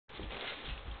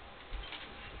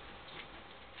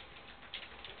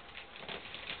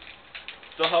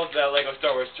So how's that Lego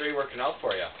Star Wars 3 working out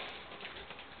for you?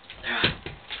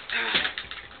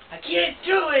 I can't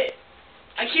do it!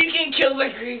 I keep getting killed by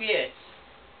Grievous!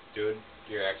 Dude,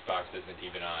 your Xbox isn't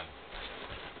even on.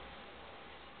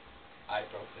 I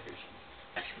broke the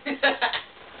Hershey's.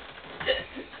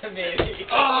 Maybe.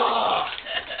 Oh!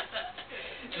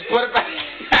 Just put it back.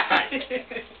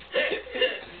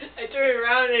 I turn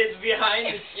around and it's behind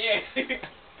the chair.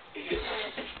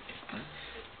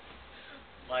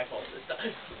 My fault this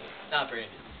time. Not Brandon.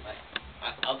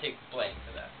 I'll take blame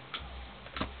for that.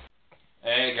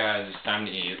 Hey guys, it's time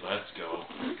to eat. Let's go.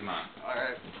 Come on.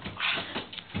 Alright.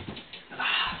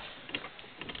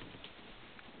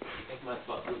 Make my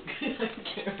butt look good.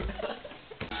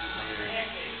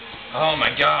 Oh my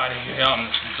god, yum,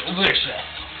 delicious.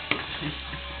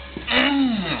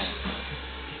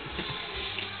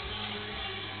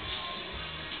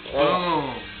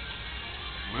 Oh.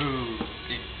 Move.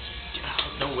 Get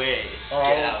out. No way.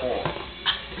 Get out.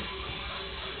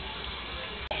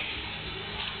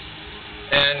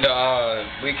 And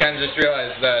we kind of just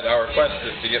realized that our quest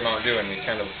is to get Mount Dew, and we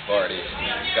kind of already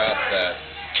got that.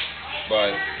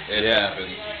 But it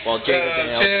happened. Well, Jacob can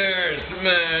help. Cheers,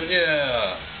 man,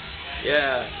 yeah.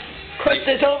 Yeah. Quest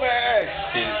is over!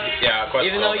 Yeah, quest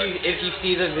Even is though over. if you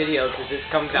see the video, because this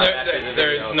comes out after the video.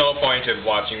 There's no point of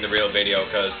watching the real video,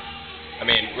 because, I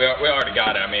mean, we already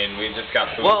got it. I mean, we just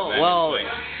got food. Well,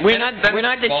 we're not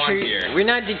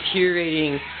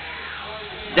deteriorating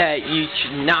that you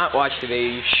should not watch the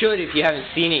video. You should if you haven't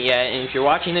seen it yet, and if you're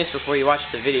watching this before you watch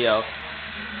the video.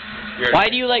 Why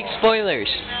do you like spoilers?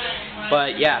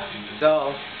 But yeah,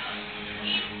 so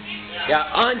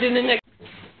yeah, on to the next.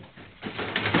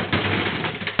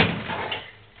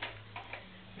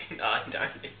 Oh, darn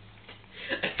it.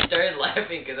 I started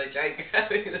laughing because I tried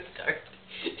grabbing the start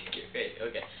to get ready.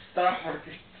 Okay. Stop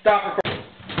recording.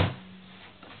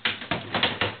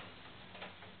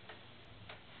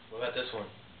 What about this one?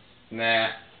 Nah.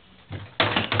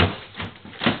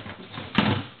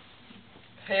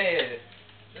 Hey,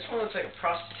 this one looks like a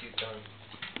prostitute gun.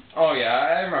 Oh yeah,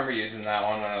 I remember using that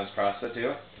one when I was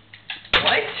prostitute.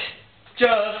 What?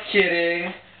 Just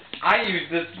kidding. I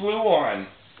used this blue one.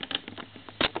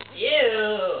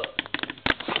 Ew.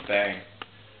 Dang.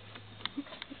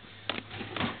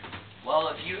 Well,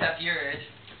 if you have yours,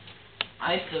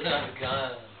 I still don't have a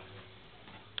gun.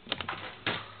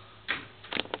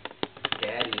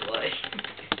 Daddy, what?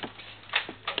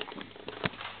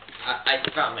 I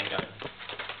found my gun.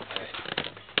 Alright.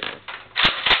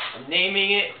 I'm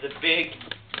naming it the Big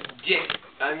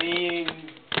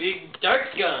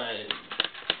Dark Gun.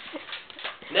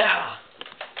 Now,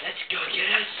 let's go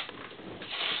get us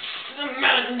some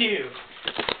Mountain Dew.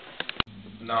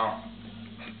 No.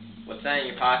 What's that in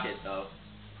your pocket, though?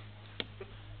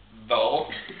 Though?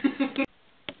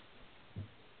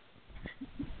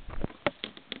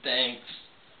 Thanks.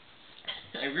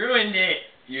 I ruined it.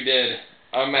 You did.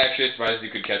 I'm actually surprised you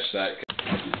could catch that.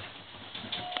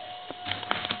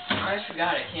 I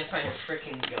forgot I can't find a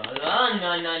freaking gun. Oh,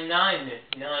 nine.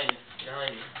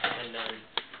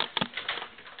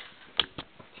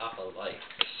 Papa likes.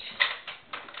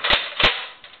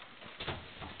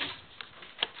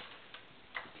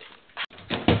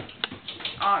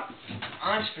 I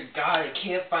just forgot I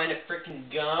can't find a freaking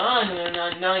gun.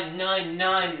 Nine. I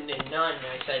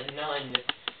said none.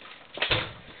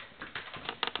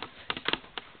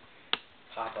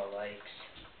 Papa likes.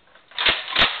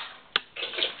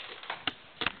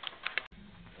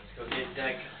 Let's go get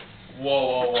that gun.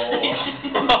 Whoa.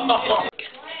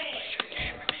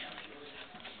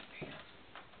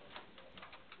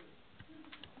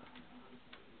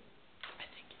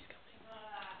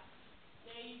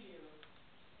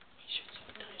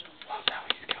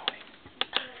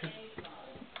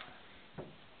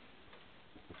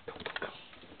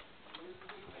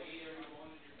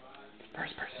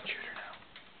 First person shooter now.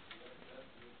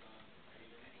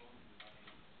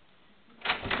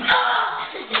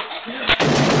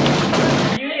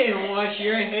 You didn't wash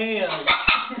your hands.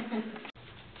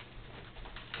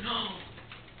 No.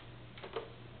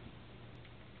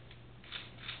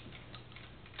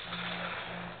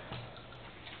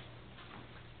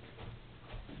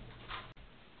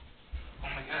 Oh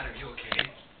my god, are you okay?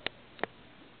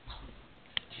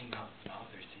 No,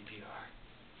 there's CPR.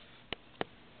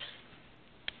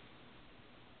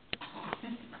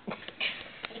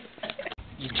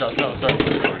 You just now started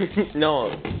recording? No.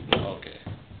 Okay.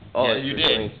 Oh, yeah, it's you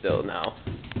recording did. still now.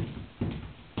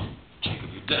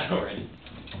 You did already.